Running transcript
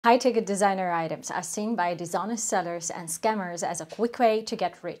High-ticket designer items are seen by dishonest sellers and scammers as a quick way to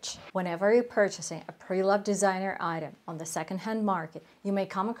get rich. Whenever you're purchasing a pre-loved designer item on the second-hand market, you may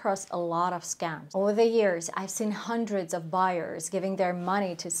come across a lot of scams. Over the years, I've seen hundreds of buyers giving their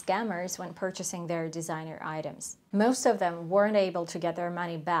money to scammers when purchasing their designer items. Most of them weren't able to get their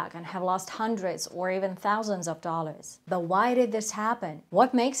money back and have lost hundreds or even thousands of dollars. But why did this happen?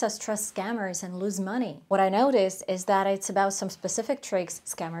 What makes us trust scammers and lose money? What I noticed is that it's about some specific tricks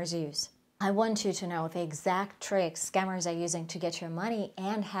scammers use. I want you to know the exact tricks scammers are using to get your money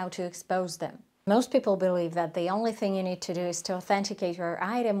and how to expose them. Most people believe that the only thing you need to do is to authenticate your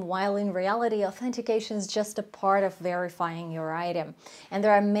item, while in reality, authentication is just a part of verifying your item. And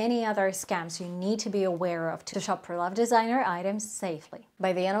there are many other scams you need to be aware of to shop pre-loved designer items safely.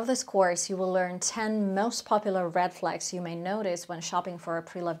 By the end of this course, you will learn 10 most popular red flags you may notice when shopping for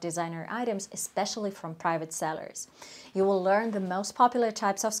pre-loved designer items, especially from private sellers. You will learn the most popular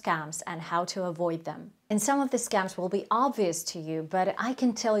types of scams and how to avoid them. And some of the scams will be obvious to you, but I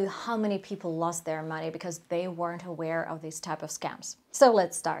can tell you how many people lost their money because they weren't aware of these type of scams. So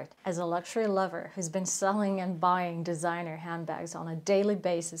let's start. As a luxury lover who's been selling and buying designer handbags on a daily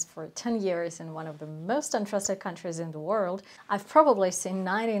basis for 10 years in one of the most untrusted countries in the world, I've probably seen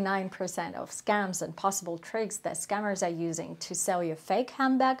 99% of scams and possible tricks that scammers are using to sell you a fake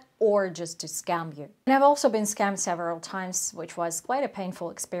handbag or just to scam you. And I've also been scammed several times, which was quite a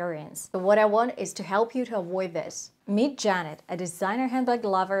painful experience. But what I want is to help you to avoid this. Meet Janet, a designer handbag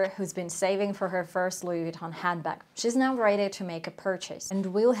lover who's been saving for her first Louis Vuitton handbag. She's now ready to make a purchase, and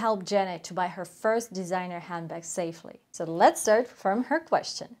we'll help Janet to buy her first designer handbag safely. So let's start from her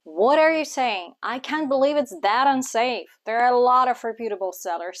question. What are you saying? I can't believe it's that unsafe. There are a lot of reputable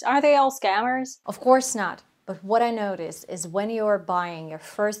sellers. Are they all scammers? Of course not. But what I noticed is when you're buying your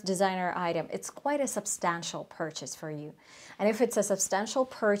first designer item, it's quite a substantial purchase for you. And if it's a substantial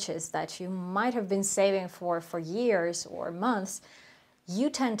purchase that you might have been saving for years or months, you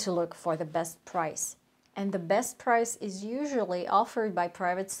tend to look for the best price. And the best price is usually offered by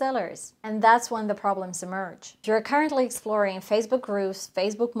private sellers. And that's when the problems emerge. If you're currently exploring Facebook groups,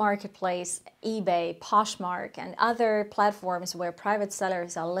 Facebook Marketplace, eBay, Poshmark, and other platforms where private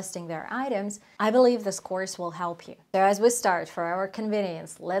sellers are listing their items, I believe this course will help you. So as we start, for our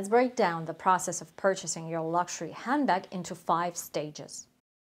convenience, let's break down the process of purchasing your luxury handbag into 5 stages.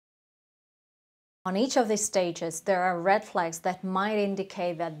 On each of these stages, there are red flags that might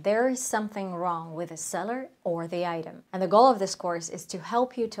indicate that there is something wrong with the seller or the item. And the goal of this course is to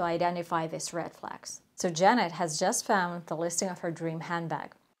help you to identify these red flags. So Janet has just found the listing of her dream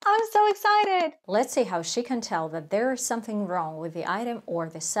handbag. I'm so excited! Let's see how she can tell that there is something wrong with the item or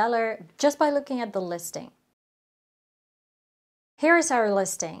the seller just by looking at the listing. Here is our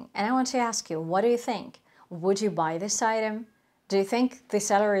listing, and I want to ask you, what do you think? Would you buy this item? Do you think the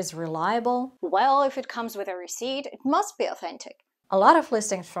seller is reliable? Well, if it comes with a receipt, it must be authentic. A lot of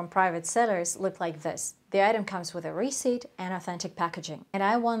listings from private sellers look like this. The item comes with a receipt and authentic packaging. And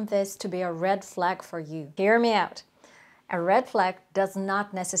I want this to be a red flag for you. Hear me out. A red flag does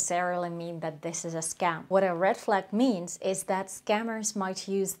not necessarily mean that this is a scam. What a red flag means is that scammers might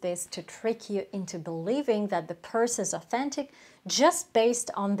use this to trick you into believing that the purse is authentic just based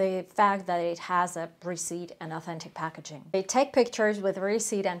on the fact that it has a receipt and authentic packaging. They take pictures with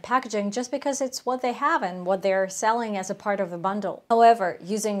receipt and packaging just because it's what they have and what they're selling as a part of the bundle. However,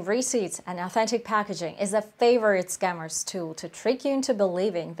 using receipts and authentic packaging is a favorite scammer's tool to trick you into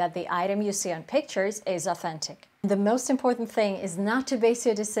believing that the item you see on pictures is authentic. The most important thing is not to base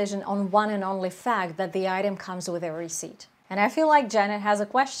your decision on one and only fact that the item comes with a receipt. And I feel like Janet has a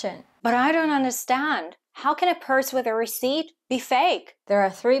question. But I don't understand. How can a purse with a receipt be fake? There are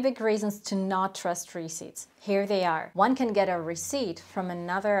 3 big reasons to not trust receipts. Here they are. One can get a receipt from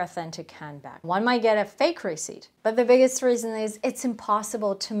another authentic handbag. One might get a fake receipt. But the biggest reason is it's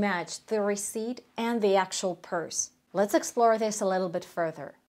impossible to match the receipt and the actual purse. Let's explore this a little bit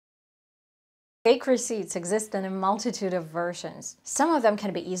further. Fake receipts exist in a multitude of versions. Some of them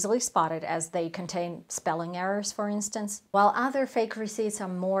can be easily spotted as they contain spelling errors, for instance, while other fake receipts are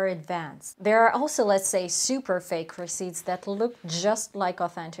more advanced. There are also, let's say, super fake receipts that look just like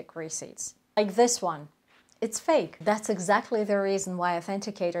authentic receipts. Like this one. It's fake. That's exactly the reason why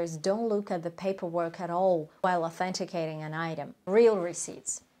authenticators don't look at the paperwork at all while authenticating an item. Real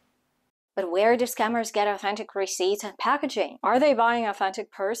receipts. But where do scammers get authentic receipts and packaging? Are they buying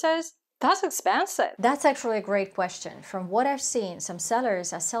authentic purses? That's expensive. That's actually a great question. From what I've seen, some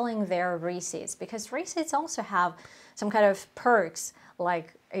sellers are selling their receipts because receipts also have some kind of perks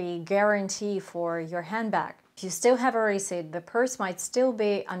like a guarantee for your handbag. If you still have a receipt, the purse might still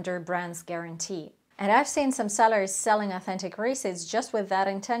be under brand's guarantee. And I've seen some sellers selling authentic receipts just with that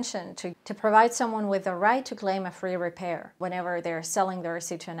intention, to provide someone with the right to claim a free repair. Whenever they're selling the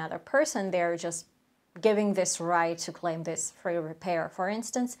receipt to another person, they're just giving this right to claim this free repair, for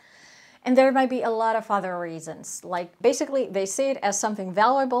instance. And there might be a lot of other reasons, like basically they see it as something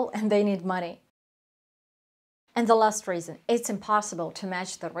valuable and they need money. And the last reason, it's impossible to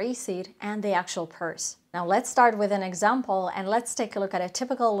match the receipt and the actual purse. Now let's start with an example and let's take a look at a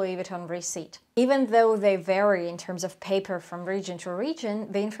typical Louis Vuitton receipt. Even though they vary in terms of paper from region to region,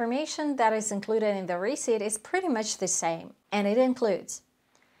 the information that is included in the receipt is pretty much the same. And it includes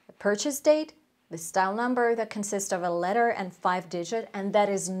the purchase date, the style number that consists of a letter and 5-digit, and that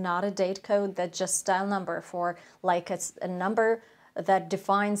is not a date code, that's just style number for like it's a number that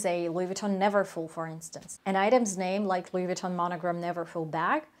defines a Louis Vuitton Neverfull, for instance. An item's name, like Louis Vuitton monogram Neverfull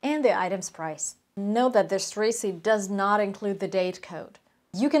bag, and the item's price. Note that this receipt does not include the date code.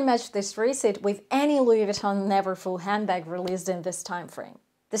 You can match this receipt with any Louis Vuitton Neverfull handbag released in this time frame.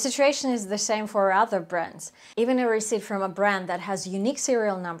 The situation is the same for other brands. Even a receipt from a brand that has unique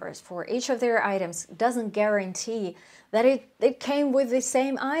serial numbers for each of their items doesn't guarantee that it came with the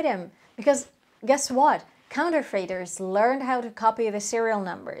same item. Because guess what? Counterfeiters learned how to copy the serial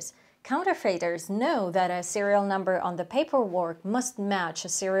numbers. Counterfeiters know that a serial number on the paperwork must match a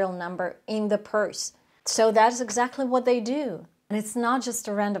serial number in the purse. So that's exactly what they do. And it's not just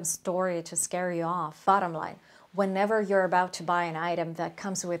a random story to scare you off. Bottom line, whenever you're about to buy an item that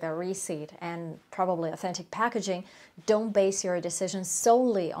comes with a receipt and probably authentic packaging, don't base your decision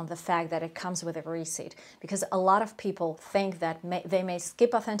solely on the fact that it comes with a receipt. Because a lot of people think that they may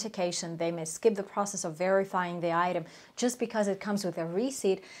skip authentication, they may skip the process of verifying the item just because it comes with a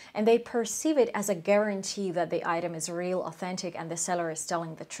receipt, and they perceive it as a guarantee that the item is real, authentic, and the seller is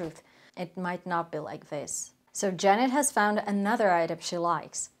telling the truth. It might not be like this. So Janet has found another item she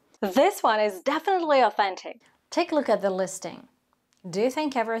likes. This one is definitely authentic. Take a look at the listing. Do you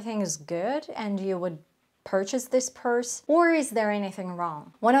think everything is good and you would purchase this purse? Or is there anything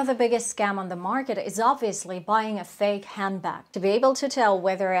wrong? One of the biggest scams on the market is obviously buying a fake handbag. To be able to tell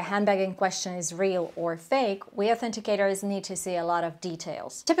whether a handbag in question is real or fake, we authenticators need to see a lot of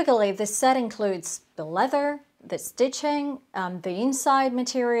details. Typically, this set includes the leather, the stitching, the inside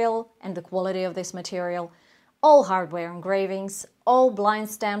material, and the quality of this material, all hardware engravings, all blind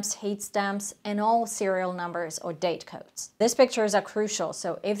stamps, heat stamps, and all serial numbers or date codes. These pictures are crucial,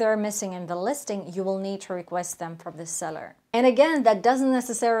 so if they're missing in the listing, you will need to request them from the seller. And again, that doesn't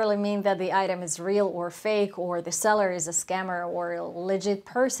necessarily mean that the item is real or fake, or the seller is a scammer or a legit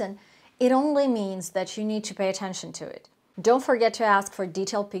person. It only means that you need to pay attention to it. Don't forget to ask for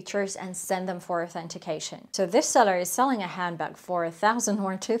detailed pictures and send them for authentication. So this seller is selling a handbag for $1,000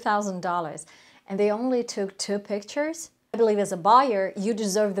 or $2,000, and they only took 2 pictures? I believe as a buyer, you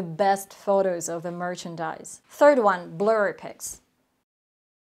deserve the best photos of the merchandise. Third one, blurry pics.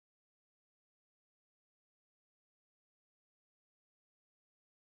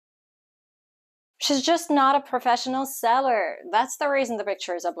 She's just not a professional seller. That's the reason the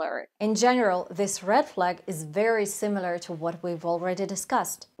pictures are blurry. In general, this red flag is very similar to what we've already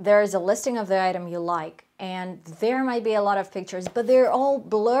discussed. There is a listing of the item you like, and there might be a lot of pictures, but they're all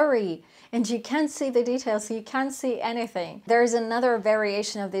blurry, and you can't see the details, you can't see anything. There is another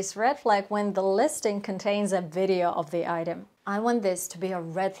variation of this red flag when the listing contains a video of the item. I want this to be a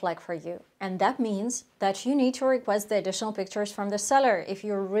red flag for you, and that means that you need to request the additional pictures from the seller if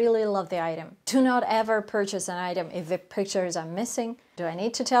you really love the item. Do not ever purchase an item if the pictures are missing. Do I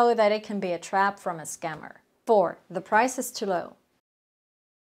need to tell you that it can be a trap from a scammer? 4. The price is too low.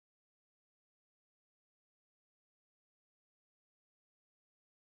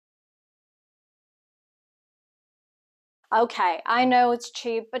 Okay, I know it's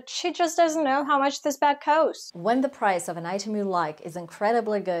cheap, but she just doesn't know how much this bag costs. When the price of an item you like is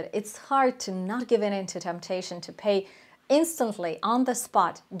incredibly good, it's hard to not give in to temptation to pay instantly on the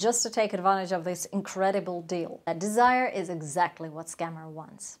spot just to take advantage of this incredible deal. That desire is exactly what scammer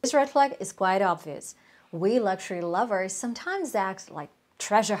wants. This red flag is quite obvious. We luxury lovers sometimes act like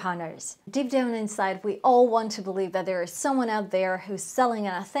treasure hunters. Deep down inside, we all want to believe that there is someone out there who's selling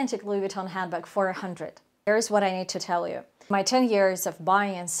an authentic Louis Vuitton handbag for 100. Here's what I need to tell you. In my 10 years of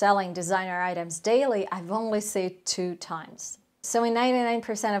buying and selling designer items daily, I've only seen it 2 times. So in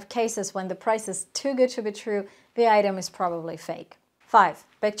 99% of cases, when the price is too good to be true, the item is probably fake. 5.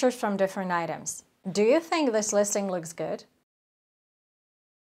 Pictures from different items. Do you think this listing looks good?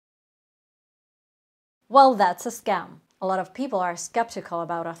 Well, that's a scam. A lot of people are skeptical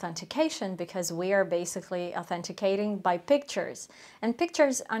about authentication because we are basically authenticating by pictures, and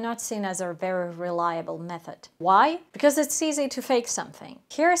pictures are not seen as a very reliable method. Why? Because it's easy to fake something.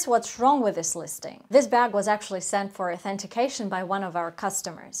 Here's what's wrong with this listing. This bag was actually sent for authentication by one of our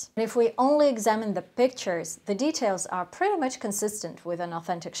customers. And if we only examine the pictures, the details are pretty much consistent with an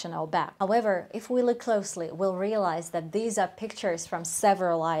authentic Chanel bag. However, if we look closely, we'll realize that these are pictures from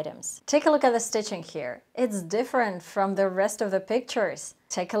several items. Take a look at the stitching here. It's different from the rest of the pictures.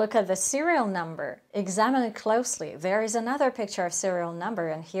 Take a look at the serial number. Examine it closely. There is another picture of serial number,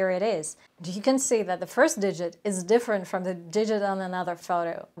 and here it is. You can see that the first digit is different from the digit on another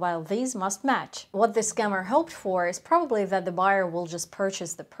photo, while these must match. What the scammer hoped for is probably that the buyer will just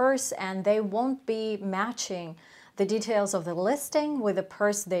purchase the purse and they won't be matching the details of the listing with the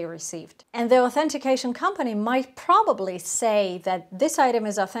purse they received. And the authentication company might probably say that this item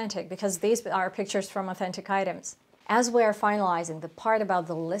is authentic because these are pictures from authentic items. As we are finalizing the part about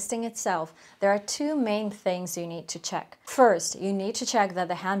the listing itself, there are two main things you need to check. First, you need to check that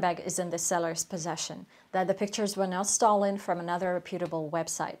the handbag is in the seller's possession, that the pictures were not stolen from another reputable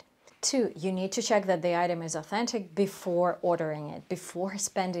website. Two, you need to check that the item is authentic before ordering it, before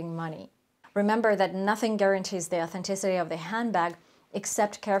spending money. Remember that nothing guarantees the authenticity of the handbag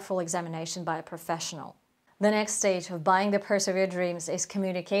except careful examination by a professional. The next stage of buying the purse of your dreams is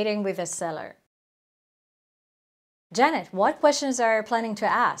communicating with the seller. Janet, what questions are you planning to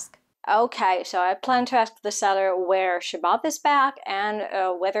ask? Okay, so I plan to ask the seller where she bought this bag and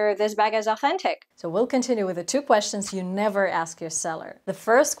whether this bag is authentic. So we'll continue with the two questions you never ask your seller. The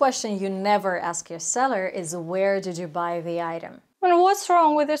first question you never ask your seller is, where did you buy the item? And what's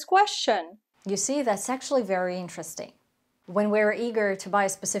wrong with this question? You see, that's actually very interesting. When we're eager to buy a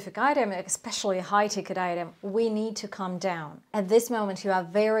specific item, especially a high-ticket item, we need to calm down. At this moment, you are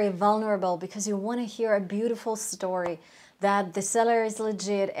very vulnerable because you want to hear a beautiful story that the seller is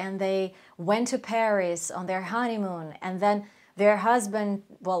legit and they went to Paris on their honeymoon and then their husband,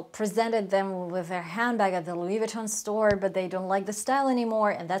 presented them with their handbag at the Louis Vuitton store, but they don't like the style anymore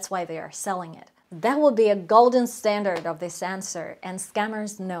and that's why they are selling it. That would be a golden standard of this answer, and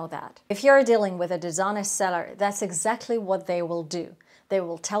scammers know that. If you're dealing with a dishonest seller, that's exactly what they will do. They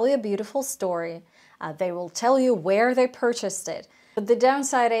will tell you a beautiful story, they will tell you where they purchased it, but the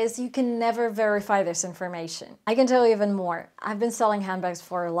downside is you can never verify this information. I can tell you even more. I've been selling handbags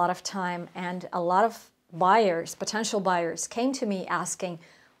for a lot of time, and a lot of buyers, potential buyers, came to me asking,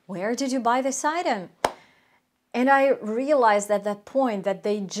 where did you buy this item? And I realized at that point that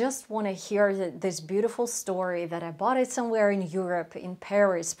they just want to hear this beautiful story that I bought it somewhere in Europe, in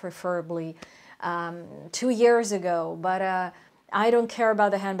Paris preferably, 2 years ago. But I don't care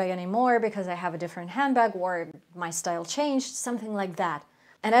about the handbag anymore because I have a different handbag or my style changed, something like that.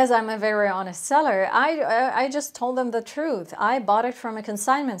 And as I'm a very honest seller, I just told them the truth. I bought it from a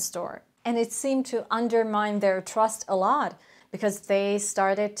consignment store. And it seemed to undermine their trust a lot, because they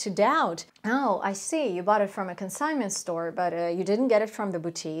started to doubt. Oh, I see, you bought it from a consignment store, but you didn't get it from the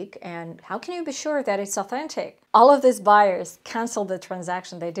boutique, and how can you be sure that it's authentic? All of these buyers canceled the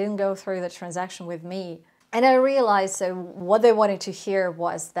transaction. They didn't go through the transaction with me. And I realized what they wanted to hear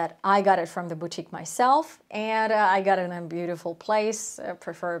was that I got it from the boutique myself, and I got it in a beautiful place,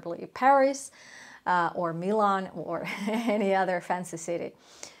 preferably Paris, or Milan, or any other fancy city.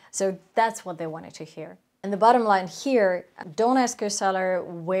 So that's what they wanted to hear. And the bottom line here, don't ask your seller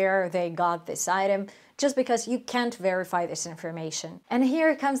where they got this item, just because you can't verify this information. And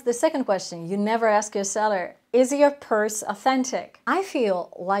here comes the second question you never ask your seller: is your purse authentic? I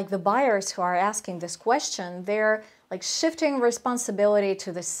feel like the buyers who are asking this question, they're like shifting responsibility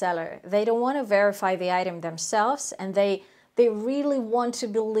to the seller. They don't want to verify the item themselves, and they really want to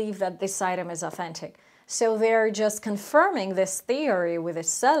believe that this item is authentic. So they're just confirming this theory with the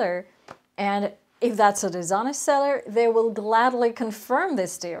seller, and if that's a dishonest seller, they will gladly confirm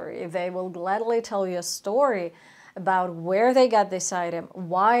this theory. They will gladly tell you a story about where they got this item,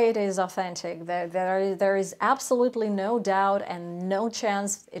 why it is authentic. There is absolutely no doubt and no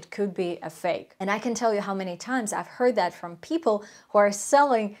chance it could be a fake. And I can tell you how many times I've heard that from people who are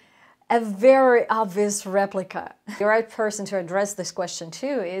selling a very obvious replica. The right person to address this question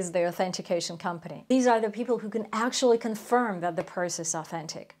to is the authentication company. These are the people who can actually confirm that the purse is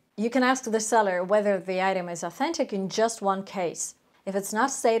authentic. You can ask the seller whether the item is authentic in just one case, if it's not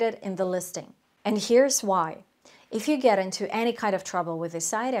stated in the listing. And here's why. If you get into any kind of trouble with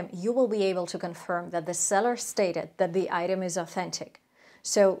this item, you will be able to confirm that the seller stated that the item is authentic.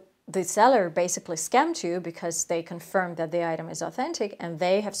 So the seller basically scammed you because they confirmed that the item is authentic and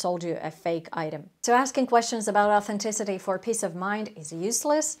they have sold you a fake item. So asking questions about authenticity for peace of mind is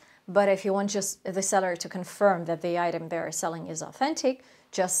useless, But if you want just the seller to confirm that the item they're selling is authentic,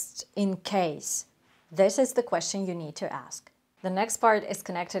 just in case, this is the question you need to ask. The next part is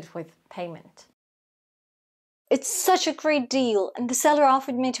connected with payment. It's such a great deal, and the seller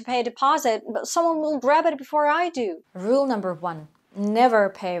offered me to pay a deposit, but someone will grab it before I do. Rule number 1, never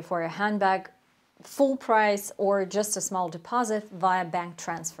pay for a handbag full price or just a small deposit via bank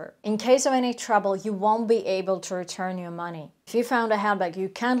transfer. In case of any trouble, you won't be able to return your money. If you found a handbag you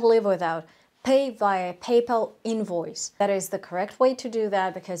can't live without, pay via PayPal invoice. That is the correct way to do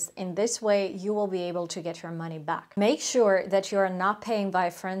that, because in this way you will be able to get your money back. Make sure that you are not paying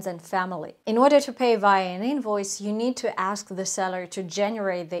via friends and family. In order to pay via an invoice, you need to ask the seller to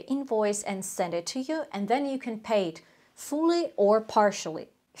generate the invoice and send it to you, and then you can pay it fully or partially.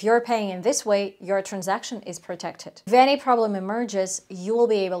 If you're paying in this way, your transaction is protected. If any problem emerges, you will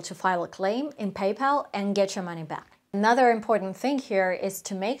be able to file a claim in PayPal and get your money back. Another important thing here is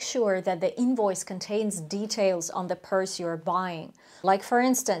to make sure that the invoice contains details on the purse you're buying. Like for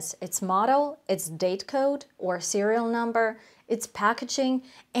instance, its model, its date code or serial number, its packaging,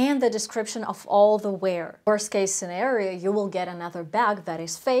 and the description of all the wear. Worst case scenario, you will get another bag that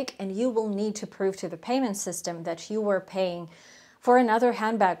is fake and you will need to prove to the payment system that you were paying for another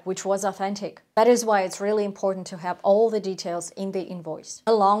handbag which was authentic. That is why it's really important to have all the details in the invoice,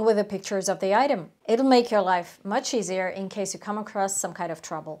 along with the pictures of the item. It'll make your life much easier in case you come across some kind of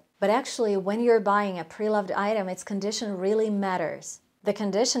trouble. But actually, when you're buying a pre-loved item, its condition really matters. The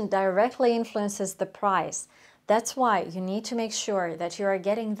condition directly influences the price. That's why you need to make sure that you are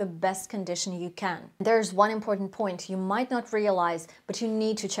getting the best condition you can. There's one important point you might not realize, but you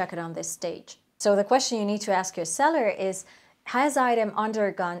need to check it on this stage. So the question you need to ask your seller is, has the item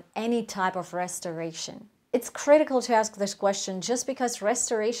undergone any type of restoration? It's critical to ask this question just because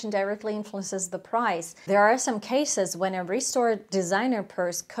restoration directly influences the price. There are some cases when a restored designer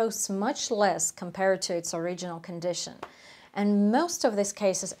purse costs much less compared to its original condition. And most of these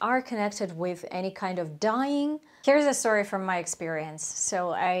cases are connected with any kind of dyeing. Here's a story from my experience.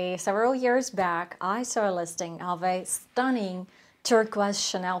 So several years back, I saw a listing of a stunning turquoise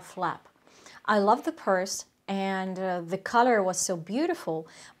Chanel flap. I love the purse, and the color was so beautiful,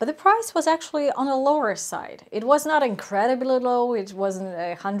 but the price was actually on a lower side. It was not incredibly low, it wasn't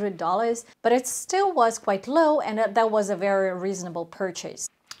 $100, but it still was quite low, and that was a very reasonable purchase.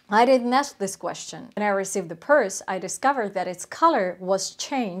 I didn't ask this question. When I received the purse, I discovered that its color was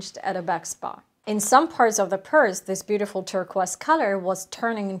changed at a back spa. In some parts of the purse, this beautiful turquoise color was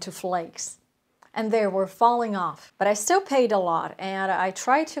turning into flakes, and they were falling off. But I still paid a lot, and I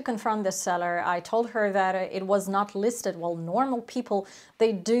tried to confront the seller. I told her that it was not listed. Well, normal people,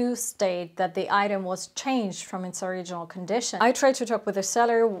 they do state that the item was changed from its original condition. I tried to talk with the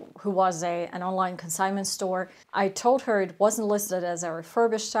seller, who was an online consignment store. I told her it wasn't listed as a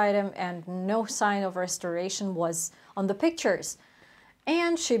refurbished item and no sign of restoration was on the pictures.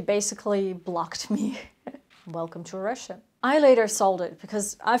 And she basically blocked me. Welcome to Russia. I later sold it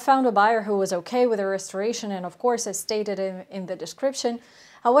because I found a buyer who was okay with the restoration, and of course I stated it in the description.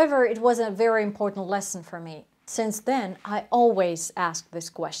 However, it was a very important lesson for me. Since then, I always ask this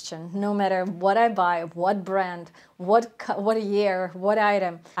question, no matter what I buy, what brand, what year, what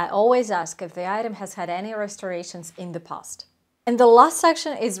item. I always ask if the item has had any restorations in the past. And the last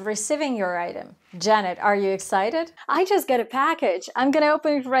section is receiving your item. Janet, are you excited? I just got a package. I'm gonna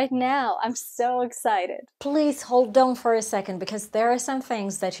open it right now. I'm so excited. Please hold on for a second, because there are some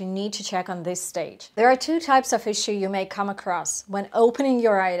things that you need to check on this stage. There are two types of issue you may come across when opening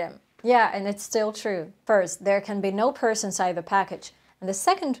your item. Yeah, and it's still true. First, there can be no purse inside the package. And the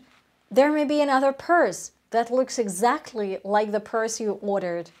second, there may be another purse that looks exactly like the purse you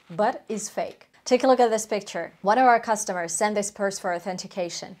ordered, but is fake. Take a look at this picture. One of our customers sent this purse for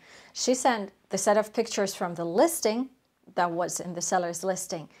authentication. She sent the set of pictures from the listing that was in the seller's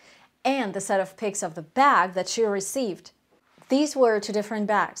listing and the set of pics of the bag that she received. These were two different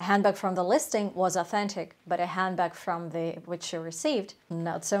bags. A handbag from the listing was authentic, but a handbag from which she received,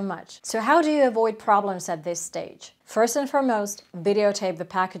 not so much. So how do you avoid problems at this stage? First and foremost, videotape the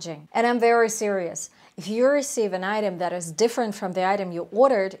packaging. And I'm very serious. If you receive an item that is different from the item you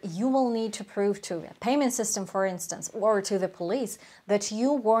ordered, you will need to prove to a payment system, for instance, or to the police that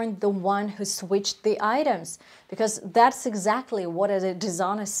you weren't the one who switched the items, because that's exactly what a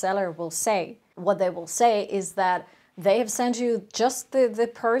dishonest seller will say. What they will say is that they have sent you just the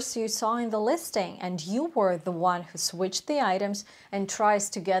purse you saw in the listing, and you were the one who switched the items and tries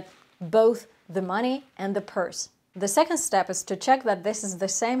to get both the money and the purse. The second step is to check that this is the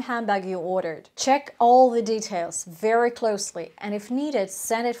same handbag you ordered. Check all the details very closely, and if needed,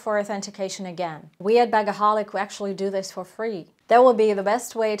 send it for authentication again. We at Bagaholic actually do this for free. That will be the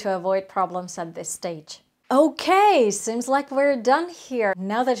best way to avoid problems at this stage. Okay, seems like we're done here.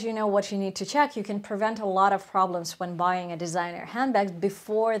 Now that you know what you need to check, you can prevent a lot of problems when buying a designer handbag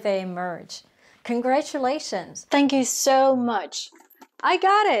before they emerge. Congratulations! Thank you so much! I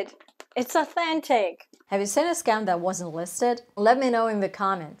got it! It's authentic! Have you seen a scam that wasn't listed? Let me know in the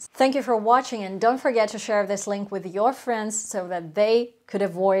comments. Thank you for watching, and don't forget to share this link with your friends so that they could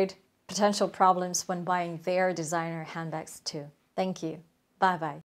avoid potential problems when buying their designer handbags too. Thank you. Bye-bye.